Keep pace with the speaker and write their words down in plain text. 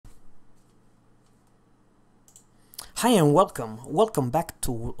Hi and welcome back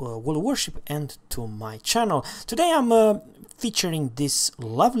to World Worship and to my channel. Today I'm featuring this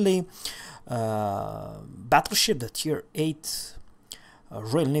lovely battleship, the Tier 8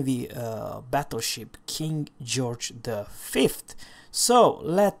 Royal Navy battleship King George V. So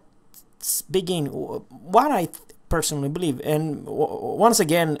let's begin. What I personally believe, and once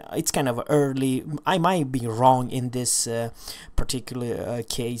again it's kind of early, I might be wrong in this particular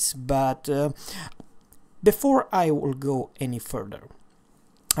case, but before I will go any further,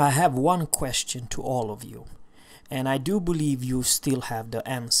 I have one question to all of you, and I do believe you still have the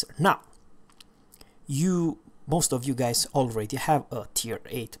answer. Now, most of you guys already have a Tier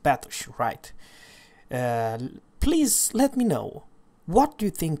 8 battleship, right? Please let me know, what do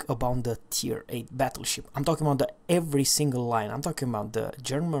you think about the Tier 8 battleship? I'm talking about every single line. I'm talking about the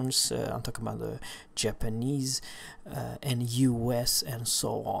Germans, I'm talking about the Japanese, and US, and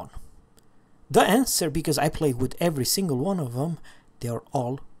so on. The answer, because I play with every single one of them, they are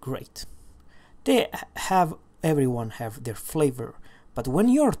all great. Everyone have their flavor, but when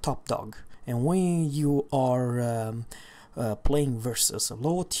you're top dog and when you are playing versus a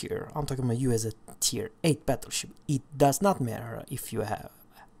low tier, I'm talking about you as a Tier 8 battleship, it does not matter if you have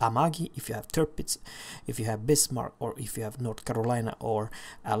Amagi, if you have Tirpitz, if you have Bismarck, or if you have North Carolina or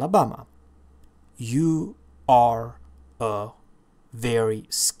Alabama. You are a very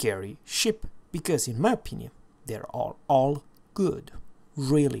scary ship, because in my opinion they're all good,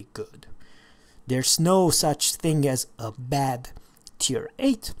 really good. There's no such thing as a bad Tier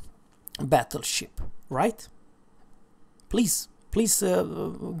 8 battleship, right? Please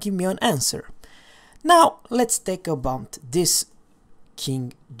give me an answer. Now let's take about this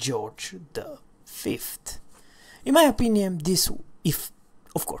King George V. In my opinion, if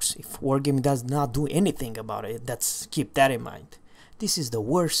Wargaming does not do anything about it, keep that in mind. This is the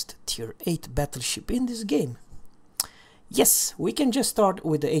worst Tier 8 battleship in this game. Yes, we can just start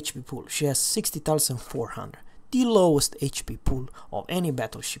with the HP pool. She has 60,400, the lowest HP pool of any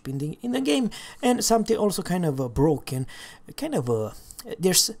battleship in the game, and something also kind of broken.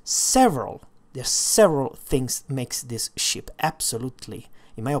 There's several things makes this ship absolutely,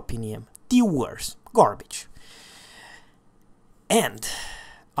 in my opinion, the worst, garbage. And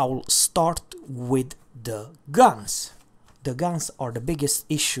I'll start with the guns. The guns are the biggest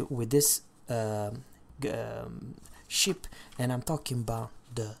issue with this ship, and I'm talking about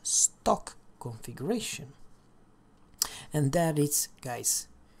the stock configuration. And that is, guys,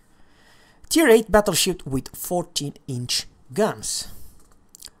 Tier 8 battleship with 14-inch guns.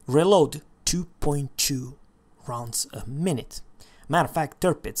 Reload 2.2 rounds a minute. Matter of fact,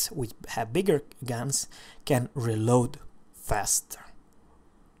 Tirpitz, which have bigger guns, can reload faster.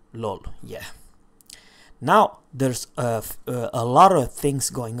 Lol, yeah. Now there's a lot of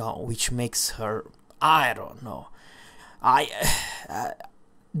things going on which makes her, I don't know.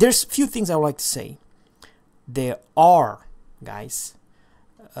 There's few things I would like to say. There are, guys,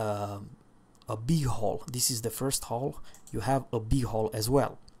 a B hull. This is the first hull. You have a B hull as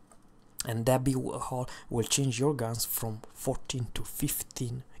well, and that B hull will change your guns from 14 to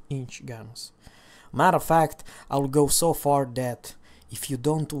 15-inch guns. Matter of fact, I'll go so far that if you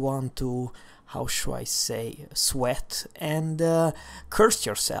don't want to, how should I say, sweat and curse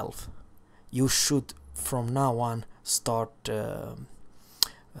yourself, you should from now on start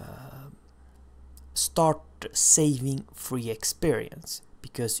saving free experience,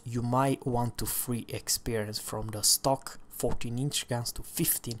 because you might want to free experience from the stock 14-inch guns to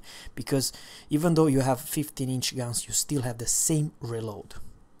 15, because even though you have 15-inch guns, you still have the same reload.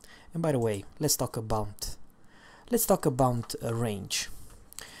 And by the way, let's talk about range.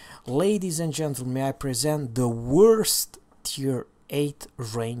 Ladies and gentlemen, may I present the worst Tier 8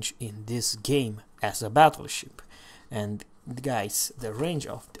 range in this game as a battleship. And guys, the range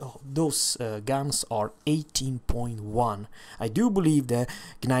of those guns are 18.1. I do believe that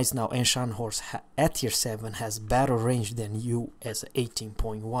Gneisenau and Scharnhorst at Tier 7 has better range than you as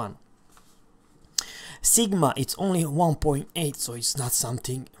 18.1. Sigma, it's only 1.8, so it's not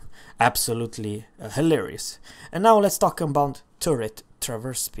something absolutely hilarious. And now let's talk about turret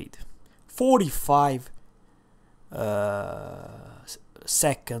traverse speed. 45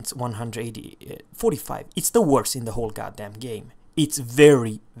 seconds, 180, 45. It's the worst in the whole goddamn game. It's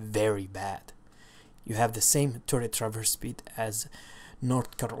very, very bad. You have the same turret traverse speed as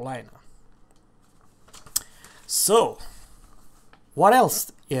North Carolina. So, what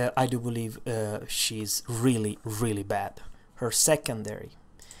else? I do believe she's really, really bad. Her secondary.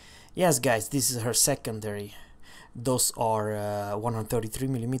 Yes, guys, this is her secondary. Those are 133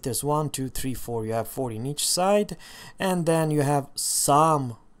 millimeters. 1, 2, 3, 4. You have 4 in each side, and then you have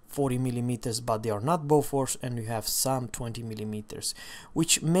some 40 millimeters, but they are not Bofors, and you have some 20 millimeters,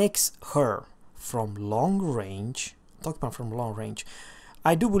 which makes her from long range, talking about from long range,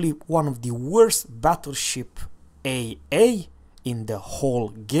 I do believe one of the worst battleship AA in the whole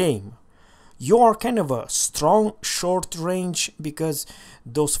game. You are kind of a strong short range, because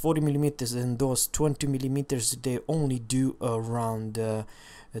those 40 millimeters and those 20 millimeters, they only do around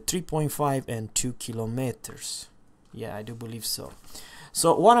 3.5 and 2 kilometers. Yeah, I do believe so.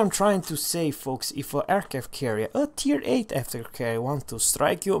 So what I'm trying to say, folks, if an aircraft carrier, a tier 8 aircraft carrier, wants to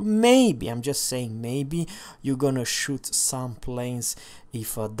strike you, maybe, I'm just saying maybe, you're gonna shoot some planes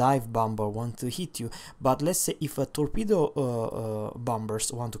if a dive bomber wants to hit you. But let's say if a torpedo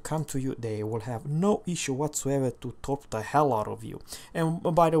bombers want to come to you, they will have no issue whatsoever to torp the hell out of you. And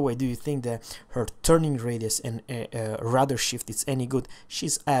by the way, do you think that her turning radius and rudder shift is any good?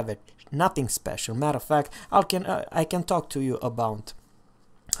 She's average, nothing special. Matter of fact, I can talk to you about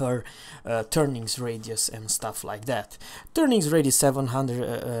her turnings radius and stuff like that. Turnings radius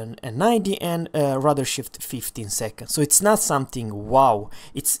 790 and rudder shift 15 seconds. So it's not something wow.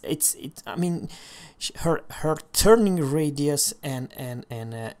 I mean, her turning radius and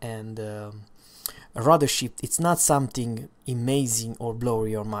rudder shift, it's not something amazing or blow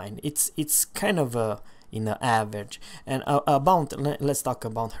your mind. It's kind of a in the average. And let's talk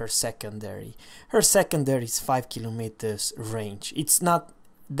about her secondary. Her secondary is 5 kilometers range. It's not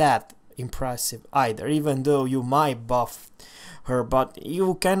that impressive either, even though you might buff her, but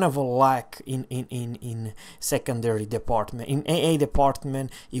you kind of lack in secondary department. In AA department,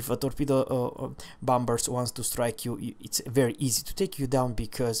 if a torpedo bombers wants to strike you, it's very easy to take you down,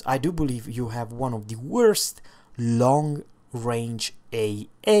 because I do believe you have one of the worst long range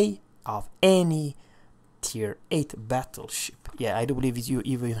AA of any tier 8 battleship. Yeah, I do believe you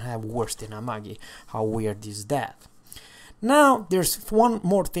even have worse than Amagi. How weird is that? Now, there's one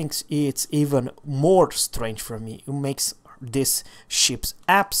more thing, it's even more strange for me. It makes these ships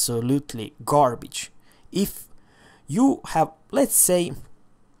absolutely garbage. If you have, let's say,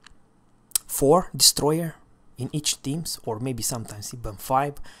 4 destroyer in each teams, or maybe sometimes even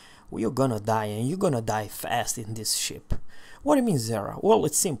 5, well, you're gonna die, and you're gonna die fast in this ship. What do you mean, Zerra? Well,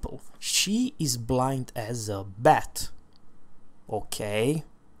 it's simple. She is blind as a bat. Okay,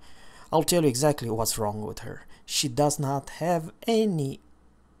 I'll tell you exactly what's wrong with her. She does not have any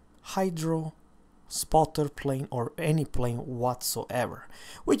hydro spotter plane or any plane whatsoever,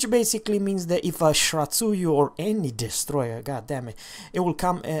 which basically means that if a Shiratsuyu or any destroyer, god damn it, it will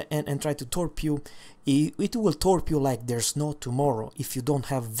come and try to torp you, it will torp you like there's no tomorrow, if you don't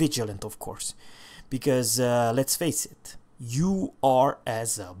have vigilant, of course, because let's face it, you are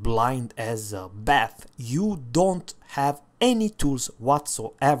as blind as a bat. You don't have any tools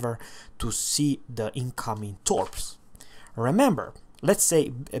whatsoever to see the incoming torps. Remember, let's say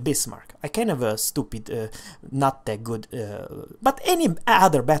Bismarck, I kind of a stupid, not that good, but any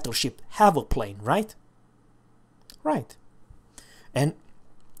other battleship have a plane, right? Right. And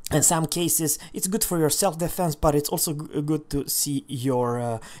in some cases, it's good for your self-defense, but it's also good to see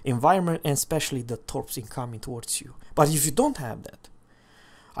your environment, and especially the torps incoming towards you. But if you don't have that,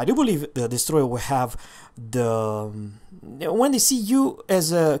 I do believe the destroyer will have the... when they see you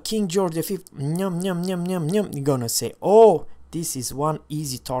as a King George V, they're gonna say, oh, this is one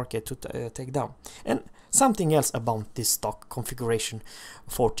easy target to take down. And something else about this stock configuration,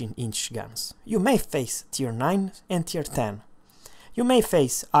 14-inch guns. You may face tier 9 and tier 10. You may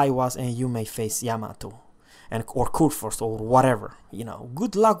face Iowas and you may face Yamato or Kurfürst or whatever. You know,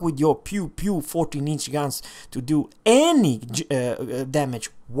 good luck with your pew 14-inch guns to do any damage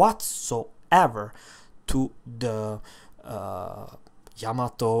whatsoever to the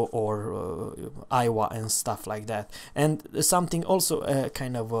Yamato or Iowa and stuff like that. And something also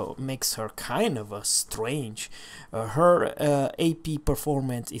kind of makes her kind of strange. Her AP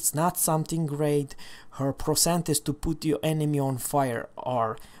performance, it's not something great. Her percentage to put your enemy on fire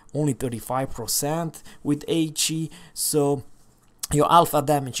are only 35% with HE. So your alpha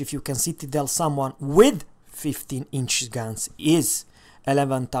damage, if you can citadel someone with 15-inch guns, is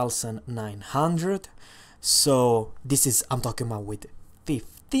 11,900. So this is, I'm talking about with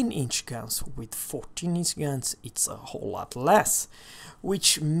 15-inch guns. With 14-inch guns, it's a whole lot less,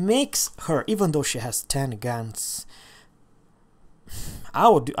 which makes her, even though she has 10 guns,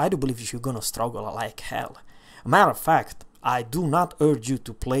 I do believe she's gonna struggle like hell. Matter of fact, I do not urge you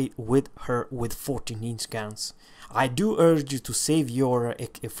to play with her with 14-inch guns. I do urge you to save your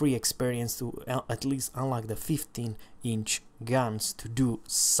free experience to at least unlock the 15-inch guns to do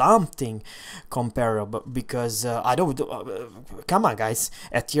something comparable, because I don't come on guys,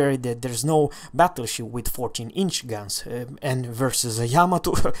 at tier 8 there's no battleship with 14-inch guns, and versus a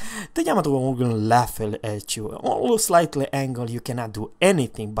Yamato the Yamato will gonna laugh at you. Although slightly angle, you cannot do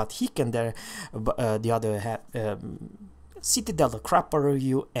anything, but he can there the other Citadel the crap out of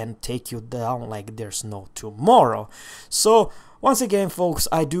you and take you down like there's no tomorrow. So once again folks,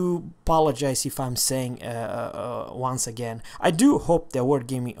 I do apologize if I'm saying once again, I do hope that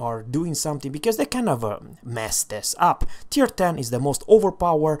Wargaming are doing something, because they kind of messed this up. Tier 10 is the most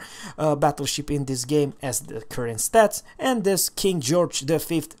overpowered battleship in this game as the current stats, and this King George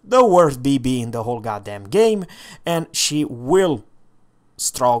V, the worst BB in the whole goddamn game, and she will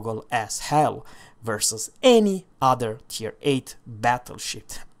struggle as hell versus any other tier 8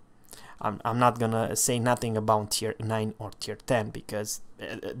 battleship. I'm not gonna say nothing about tier 9 or tier 10, because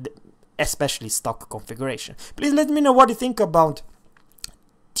especially stock configuration. Please let me know what you think about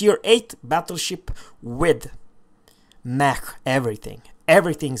tier 8 battleship with mech everything.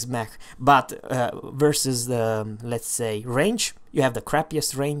 Everything's mech, but versus the, let's say, range, you have the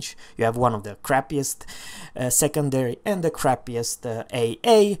crappiest range, you have one of the crappiest secondary and the crappiest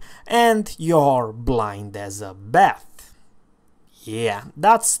AA, and you're blind as a bat. Yeah,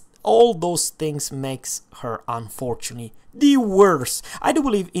 that's all those things makes her unfortunately the worst. I do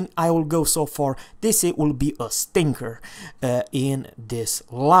believe I will go so far, this it will be a stinker in this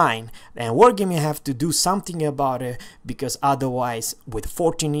line, and Wargaming have to do something about it, because otherwise with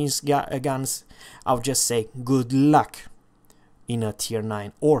 14-inch guns, I'll just say good luck in a tier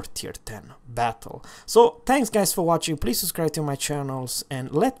 9 or tier 10 battle. So thanks guys for watching. Please subscribe to my channels and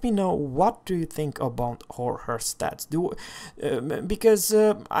let me know what do you think about her stats. Because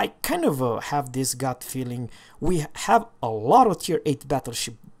I kind of have this gut feeling we have a lot of tier 8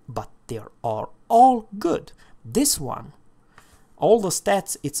 battleship, but they are all good. This one, all the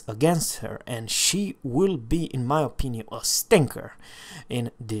stats, it's against her, and she will be, in my opinion, a stinker in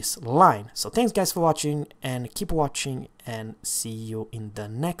this line. So thanks guys for watching, and keep watching, and see you in the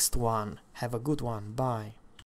next one. Have a good one. Bye.